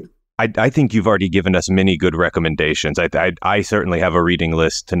 If you. I think you've already given us many good recommendations. I certainly have a reading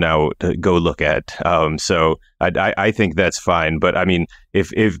list to now to go look at. So I think that's fine. But I mean,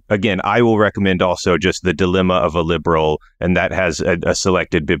 if again, I will recommend also just The Dilemma of a Liberal, and that has a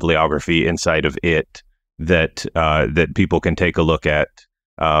selected bibliography inside of it that people can take a look at.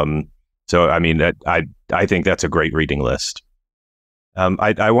 So I mean, I think that's a great reading list.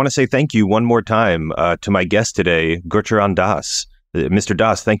 I want to say thank you one more time to my guest today, Gurcharan Das. Mr.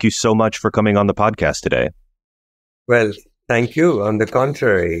 Das, thank you so much for coming on the podcast today. Well, thank you. On the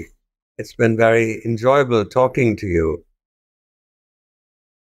contrary, it's been very enjoyable talking to you.